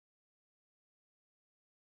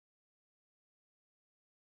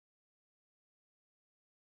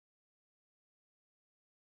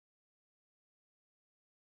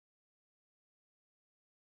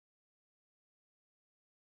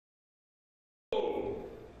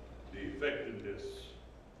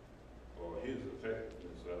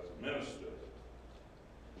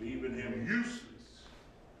considering him useless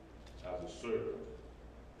as a servant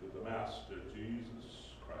to the Master Jesus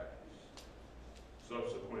Christ.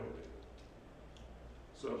 Subsequently,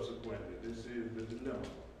 this is the dilemma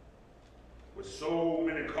with so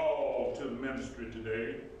many called to the ministry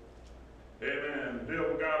today. Amen. The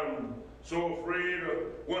devil got them so afraid of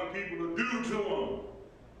what people will do to them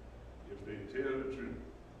if they tell the truth.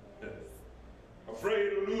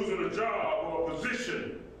 Afraid of losing a job or a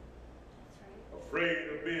position. Afraid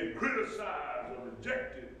of being criticized or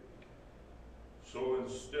rejected. So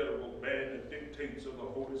instead of obeying the dictates of the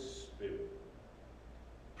Holy Spirit,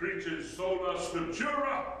 preaching sola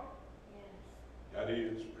scriptura, that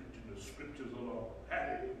is, preaching the scriptures of the Lord.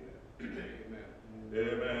 Hallelujah. Amen.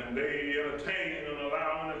 Amen. They entertain and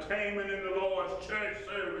allow entertainment in the Lord's church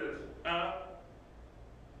service.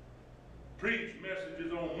 Preach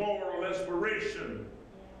messages on moral inspiration.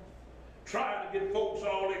 Try to get folks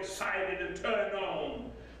all excited and turned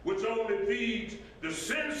on, which only feeds the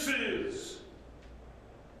senses.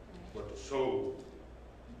 But the soul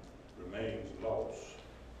remains lost,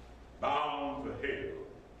 bound for hell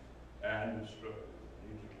and destruction.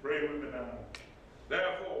 You need to pray with me now.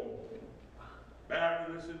 Therefore,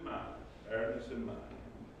 bearing this in mind,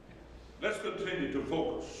 let's continue to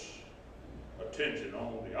focus attention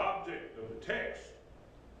on the object of the text,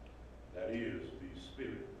 that is the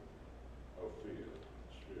spirit of fear.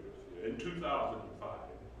 In 2005, a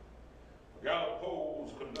Gallup poll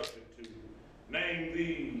was conducted to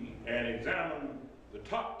name and examine the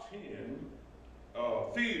top 10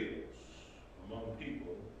 fears among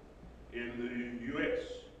people in the U.S.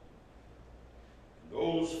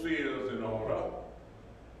 Those fears in order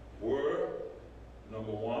were,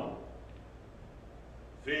 number 1,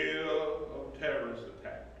 fear of terrorist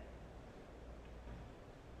attack,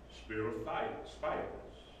 fear of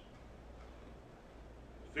spiders,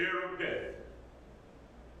 fear of death,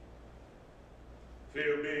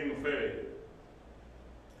 fear of being a failure,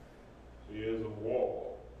 fears of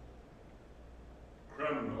war,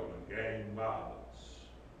 criminal and gang violence,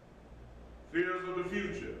 fears of the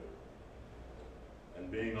future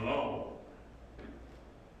and being alone,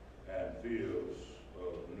 and fears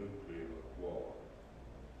of nuclear war.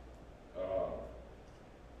 In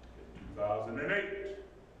 2008,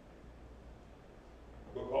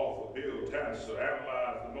 the book author Bill Tanser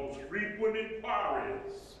analyzed the most frequent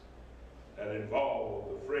inquiries that involve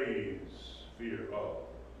the phrase fear of.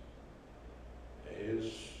 His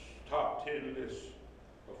top 10 list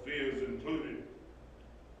of fears included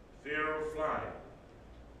fear of flying,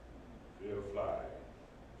 fear of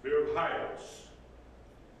heights,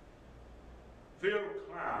 fear of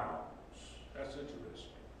clowns. That's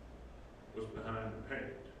interesting. What's behind the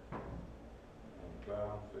paint on the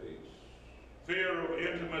clown face? Fear of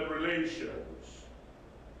intimate relations.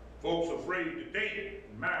 Folks afraid to date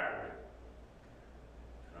and marry.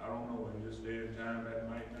 And I don't know, in this day and time, that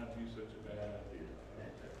might not be such a bad idea.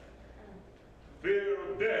 Fear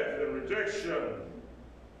of death and rejection.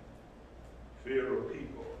 Fear of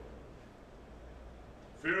people.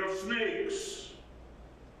 Fear of snakes.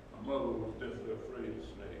 My mother was definitely afraid of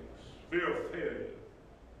snakes. Fear of failure.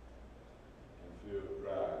 And fear of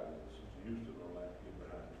driving. She used to don't like to get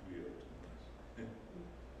behind the wheel too much. I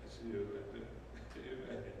see her right there.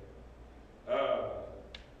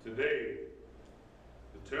 Today,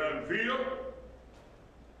 the term fear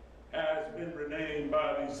has been renamed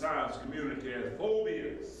by the science community as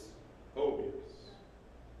phobias.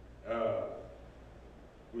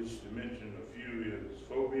 Which to mention a few is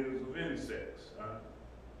phobias of insects.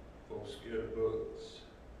 Folks scared of bugs.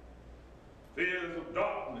 Fears of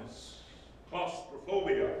darkness,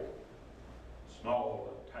 claustrophobia, small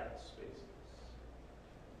and tight spaces.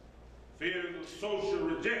 Fears of social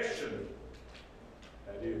rejection,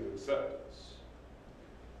 that is acceptance.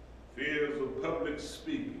 Fears of public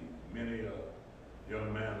speaking. Many a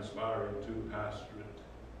young man aspiring to pastorate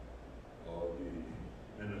or the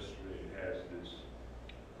ministry has this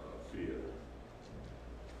fear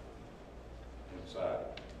inside.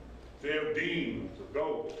 Fear of demons, of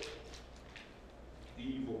ghosts,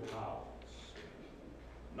 evil powers.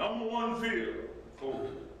 Number 1 fear,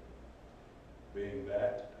 phobia, being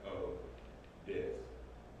that of death.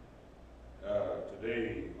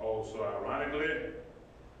 Today, also ironically,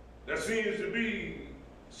 there seems to be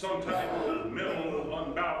some type of mental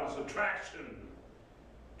unbalanced attraction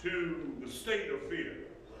to the state of fear.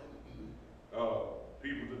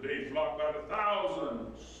 People today flock by the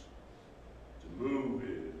thousands to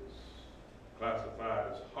movies classified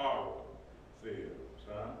as horror films.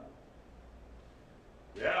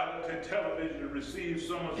 Reality television receives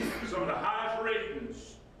some of the highest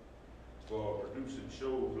ratings for producing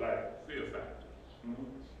shows like Fear Factor.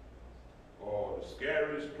 or the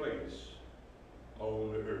scariest place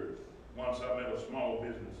on the earth. Once I met a small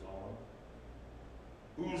business owner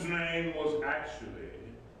whose name was actually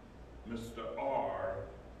Mr. R.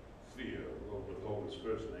 Fear. We'll withhold his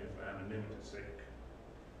first name for anonymity's sake.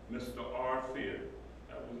 Mr. R. Fear,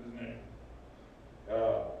 that was his name.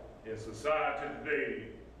 In society today,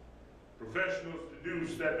 professionals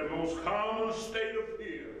deduce that the most common state of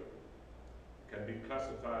fear can be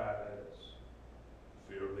classified as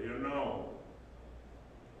fear of the unknown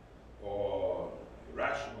or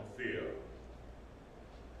irrational fear.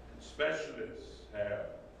 And specialists have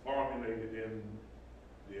formulated in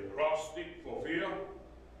the acrostic for fear,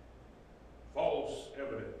 false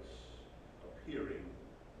evidence appearing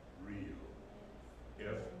real.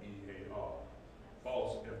 F-E-A-R.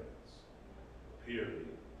 False evidence appearing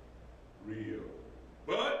real.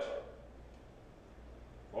 But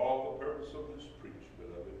for all the purpose of this preach,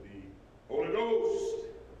 beloved, the Holy Ghost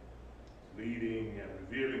leading and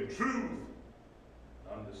revealing truth,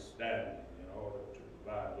 understanding in order to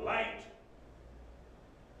provide light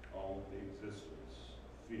on the existence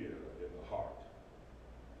of fear in the heart.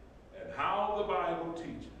 And how the Bible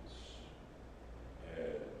teaches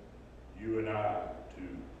you and I to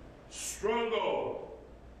struggle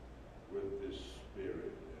with this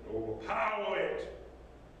spirit and overpower it.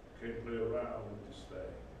 You can't play around with this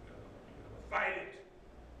thing. You gotta fight it.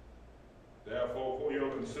 Therefore, for your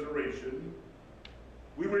consideration,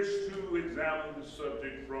 we wish to examine the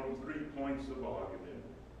subject from 3 points of argument.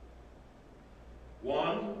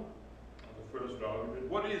 One, the first argument,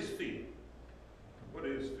 what is fear? What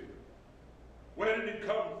is fear? Where did it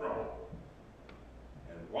come from?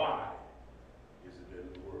 And why is it in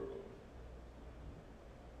the world?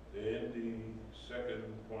 Then the second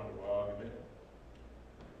point of argument,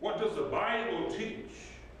 what does the Bible teach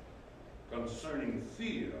concerning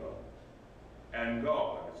fear and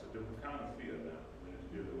God? It's a different kind of fear now when it's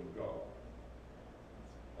dealing with God.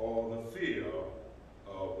 Or the fear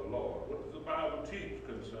of the Lord. What does the Bible teach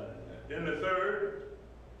concerning that? Then the third,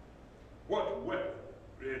 what weapon,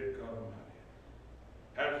 great God Almighty,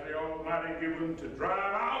 has the Almighty given to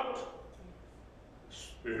drive out the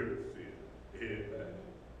spirit of fear? Amen.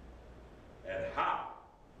 And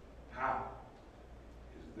how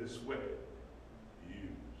is this weapon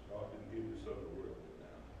used? God didn't give this other word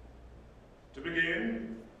now. To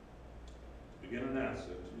begin an answer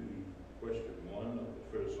to question one of the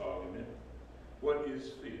first argument, what is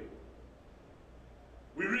fear?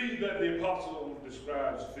 We read that the apostle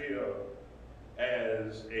describes fear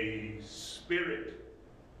as a spirit.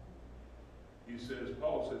 He says,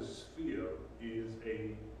 Paul says, fear is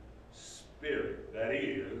a spirit. That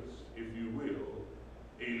is, if you will,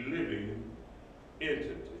 a living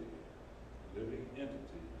entity. Living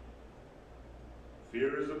entity.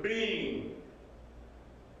 Fear is a being,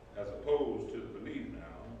 as opposed to the belief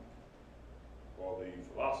now, or the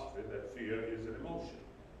philosophy that fear is an emotion,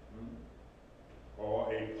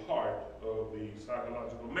 or a part of the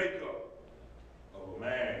psychological makeup of a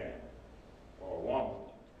man or a woman,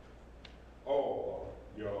 or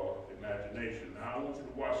your imagination. Now I want you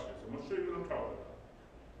to watch this. I'm going to show you what I'm talking about.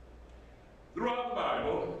 Throughout the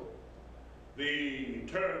Bible, the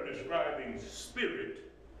term describing spirit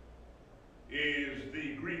is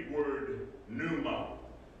the Greek word pneuma.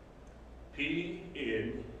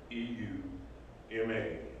 P-N-E-U-M-A,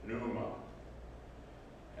 pneuma.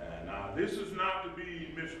 And now this is not to be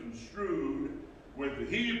misconstrued with the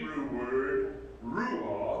Hebrew word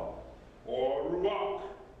ruah or ruach,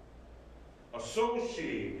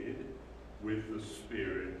 associated with the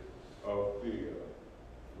spirit of fear.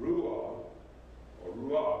 Ruah or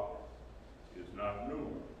ruach is not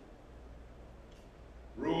pneuma.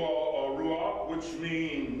 Ruah or ruach, which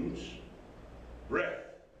means breath,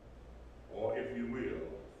 or if you will,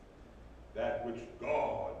 that which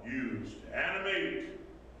God used to animate,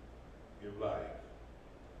 give life.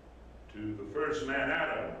 To the first man,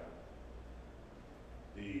 Adam,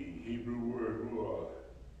 the Hebrew word ruah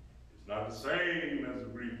is not the same as the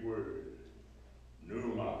Greek word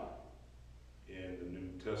pneuma in the New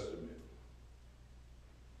Testament.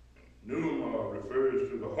 Pneuma refers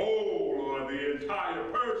to the whole or the entire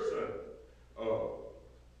person of,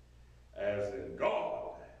 as in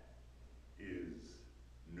God is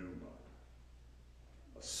pneuma.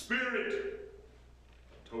 A spirit,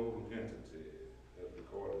 a total entity, as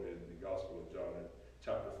recorded in the Gospel of John,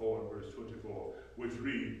 chapter 4 and verse 24, which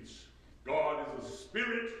reads, God is a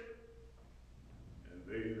spirit, and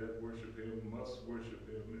they that worship him must worship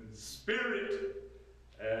him in spirit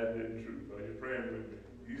and in truth. Are you praying with me?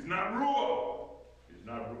 He's not ruah. He's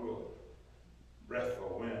not ruah. Breath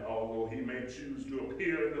or wind, although he may choose to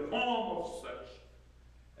appear in the form of such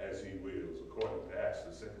as he wills, according to Acts,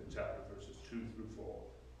 the 2nd chapter, verses 2 through 4.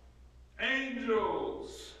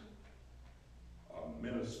 Angels are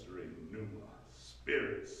ministering pneuma,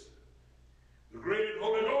 spirits. The great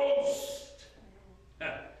Holy Ghost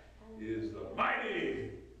is the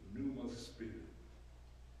mighty pneuma spirit.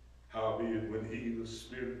 Howbeit, when he, the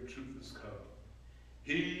Spirit of truth, is come,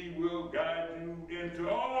 he will guide you into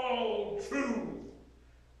all truth.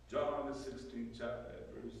 John the 16th chapter,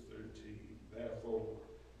 verse 13. Therefore,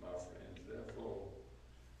 my friends, therefore,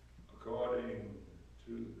 according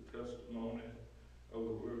to the testimony of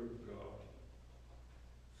the Word of God,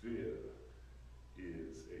 fear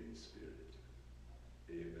is a spirit.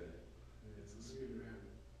 Amen. It's a spirit.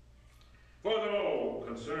 Furthermore,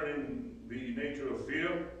 concerning the nature of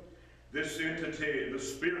fear, this entity, the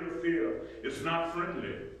spirit of fear, is not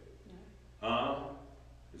friendly.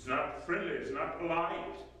 It's not friendly, it's not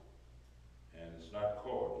polite, and it's not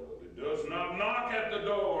cordial. It does not knock at the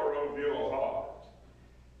door of your heart,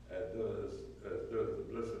 as does the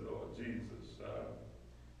blessed Lord Jesus.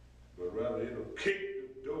 But rather it'll kick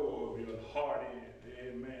the door of your heart in,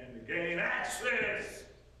 amen, to gain access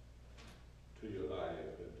to your life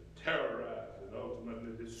and to terrorize and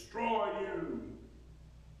ultimately destroy you.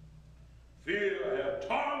 Fear have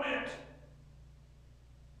torment.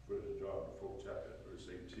 1 John the 4th chapter, verse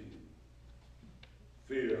 18.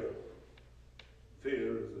 Fear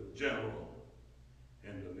is a general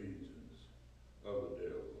in the legions of the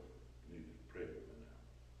devil. You need to pray for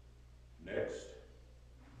now. Next,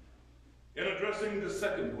 in addressing the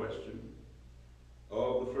second question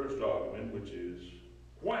of the first argument, which is,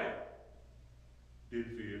 where did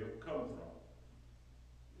fear come from?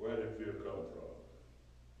 Where did fear come from?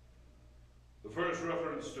 The first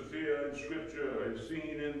reference to fear in Scripture is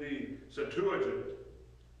seen in the Septuagint,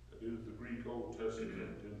 that is the Greek Old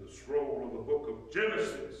Testament, in the scroll of the book of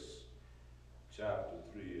Genesis, chapter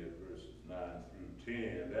 3 and verses 9 through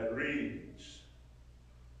 10, that reads,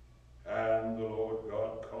 and the Lord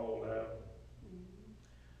God called Adam,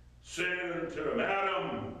 said unto him,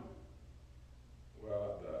 Adam, where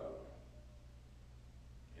art thou?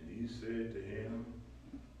 And he said to him,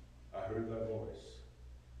 I heard thy voice,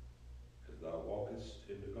 as thou walkest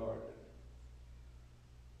in the garden.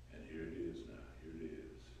 And here it is now, here it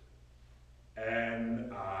is.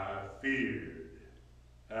 And I feared,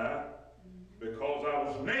 because I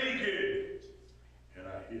was naked, and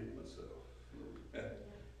I hid myself.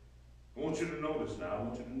 I want you to notice now, I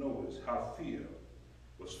want you to notice how fear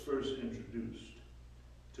was first introduced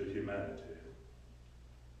to humanity.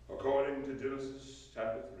 According to Genesis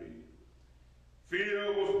chapter 3,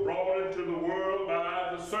 fear was brought into the world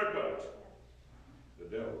by the serpent, the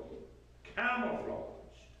devil, camouflaged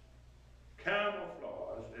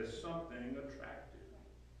as something attractive,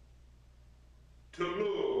 to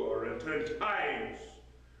lure and to entice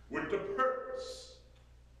with the purpose,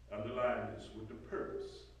 underline this, with the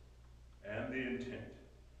purpose and the intent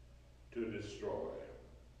to destroy.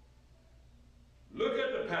 Look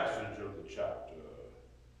at the passage of the chapter,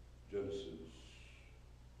 Genesis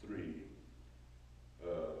 3,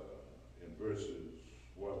 in verses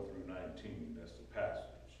 1 through 19. That's the passage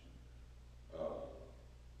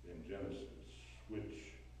in Genesis,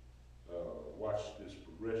 which watch this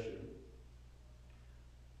progression.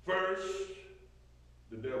 First,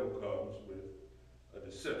 the devil comes with a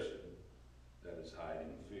deception that is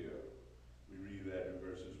hiding fear. We read that in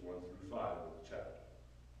verses 1 through 5 of the chapter.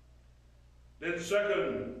 Then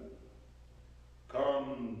second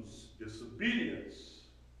comes disobedience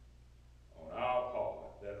on our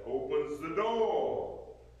part that opens the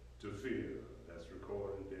door to fear. That's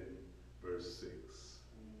recorded in verse 6.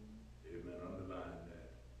 Amen. Underline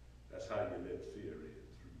that. That's how you let fear in,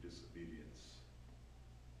 through disobedience.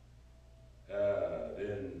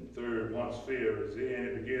 Then third, once fear is in,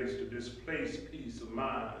 it begins to displace peace of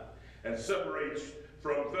mind and separates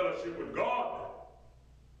from fellowship with God.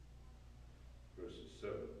 Verses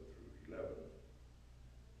 7 through 11.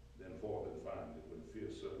 Then fourth and finally, when fear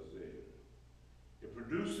settles in, it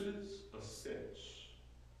produces a sense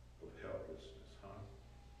of helplessness,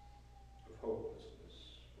 of hopelessness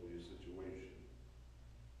for your situation,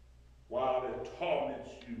 while it torments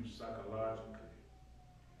you psychologically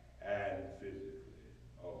and physically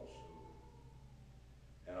also.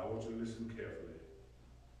 And I want you to listen carefully.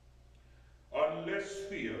 Unless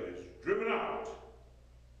fear is driven out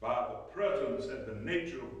by the presence and the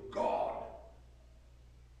nature of God,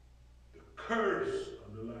 the curse,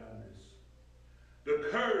 underline this, the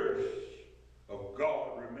curse of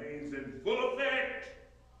God remains in full effect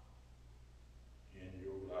in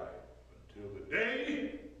your life until the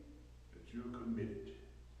day that you're committed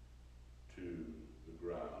to the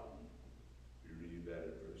ground. We read that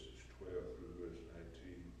in verse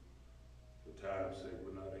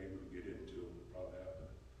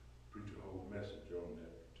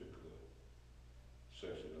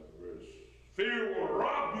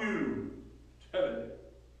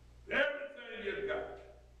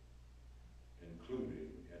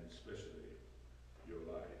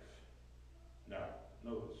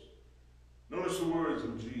Notice the words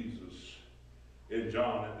of Jesus in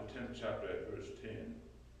John in the 10th chapter at verse 10.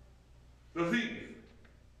 The thief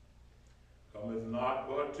cometh not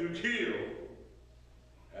but to kill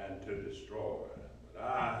and to destroy.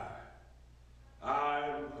 But I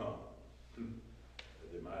am come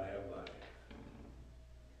that they might have life,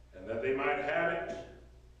 and that they might have it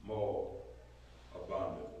more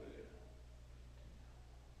abundantly.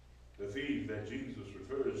 The thief that Jesus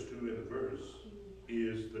refers to in the verse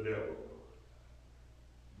is the devil.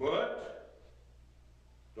 But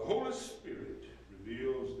the Holy Spirit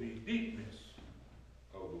reveals the deepness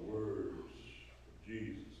of the words of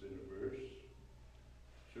Jesus in the verse.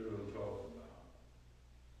 Sure what I'm talking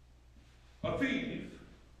about. A thief,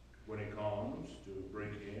 when he comes to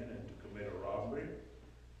break in and to commit a robbery,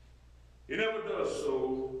 he never does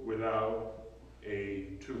so without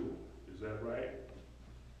a tool. Is that right?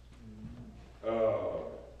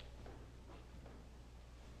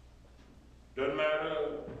 Doesn't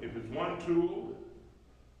matter if it's one tool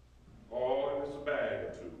or if it's a bag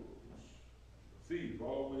of tools. A thief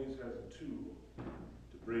always has a tool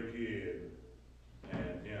to break in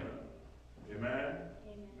and enter. Amen?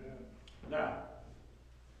 Amen. Now,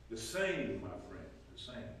 the same, my friend, the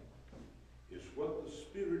same is what the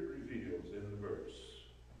Spirit reveals in the verse.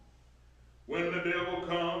 When the devil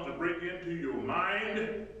comes to break into your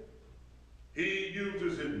mind, he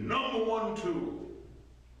uses his number one tool.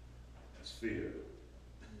 That's fear.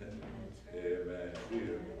 Amen.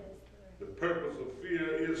 Fear. The purpose of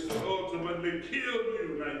fear is to ultimately kill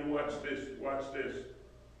you. Now you watch this. Watch this.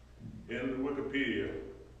 In the Wikipedia,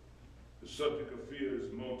 the subject of fear is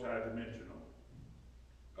multidimensional,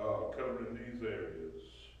 covering these areas.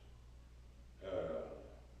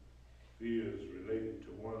 Fear is related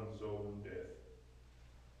to one's own death.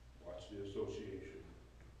 Watch the association.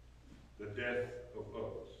 The death of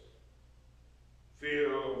others.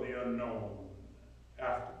 Fear of the unknown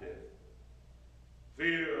after death.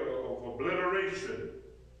 Fear of obliteration.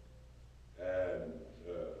 And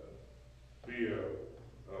fear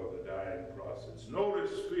of the dying process.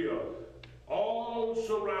 Notice fear all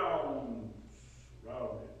surrounded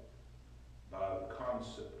by the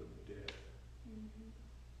concept of death.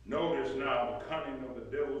 Notice now the cunning of the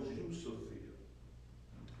devil's use of fear.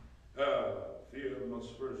 Fear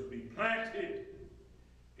must first be planted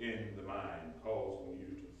in the mind, causing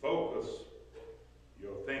you to focus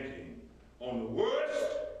your thinking on the worst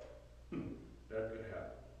that could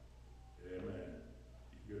happen. Amen.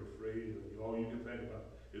 You get afraid, all you can think about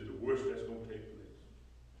is the worst that's going to take place.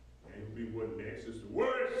 It ain't be what next, it's the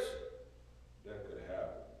worst that could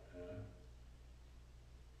happen.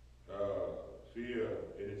 Fear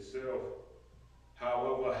in itself,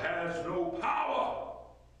 however, has no power.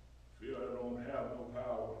 Fear don't have no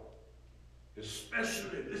power.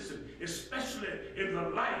 Especially, listen, especially in the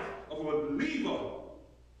life of a believer.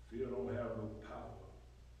 Fear don't have no power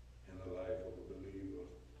in the life of a believer.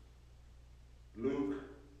 Luke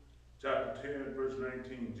chapter 10, verse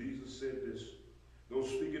 19, Jesus said this, though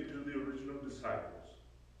speaking to the original disciples,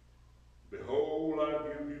 behold, I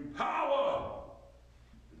give you power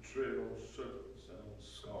to tread on serpents and on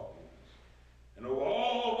scorpions, and over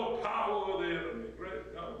all the power of the enemy,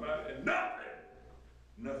 great God Almighty, and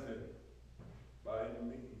nothing by any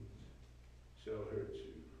means shall hurt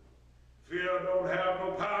you. Fear don't have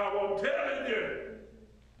no power, I'm telling you.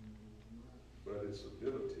 But its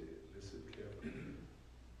ability, listen carefully,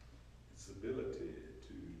 its ability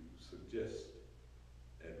to suggest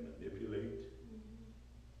and manipulate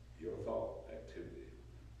your thought activity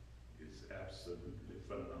is absolutely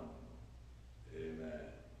phenomenal. Amen.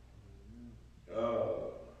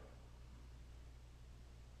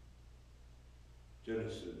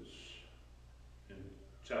 Genesis in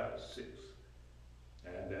chapter 6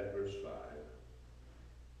 and at verse 5.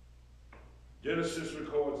 Genesis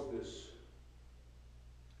records this.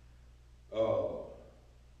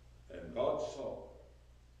 And God saw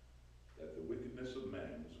that the wickedness of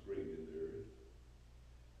man was great in the earth,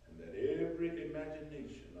 and that every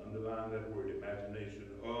imagination, underline that word, imagination,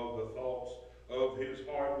 of the thoughts of his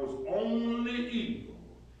heart was only evil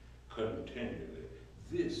continually.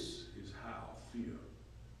 This